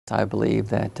honest, I believe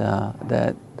that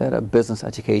that a business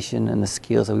education and the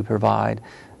skills that we provide,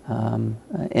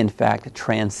 in fact,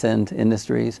 transcend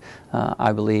industries.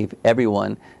 I believe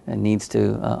everyone needs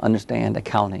to understand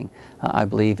accounting. I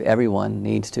believe everyone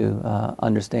needs to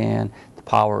understand the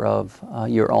power of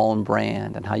your own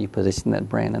brand and how you position that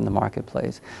brand in the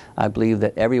marketplace. I believe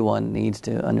that everyone needs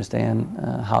to understand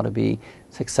how to be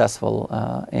successful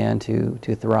and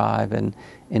to thrive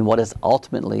in what is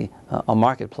ultimately a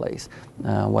marketplace,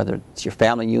 whether it's your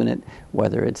family unit,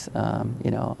 whether it's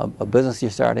a business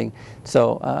you're starting.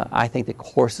 So I think the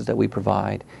courses that we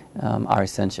provide are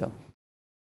essential.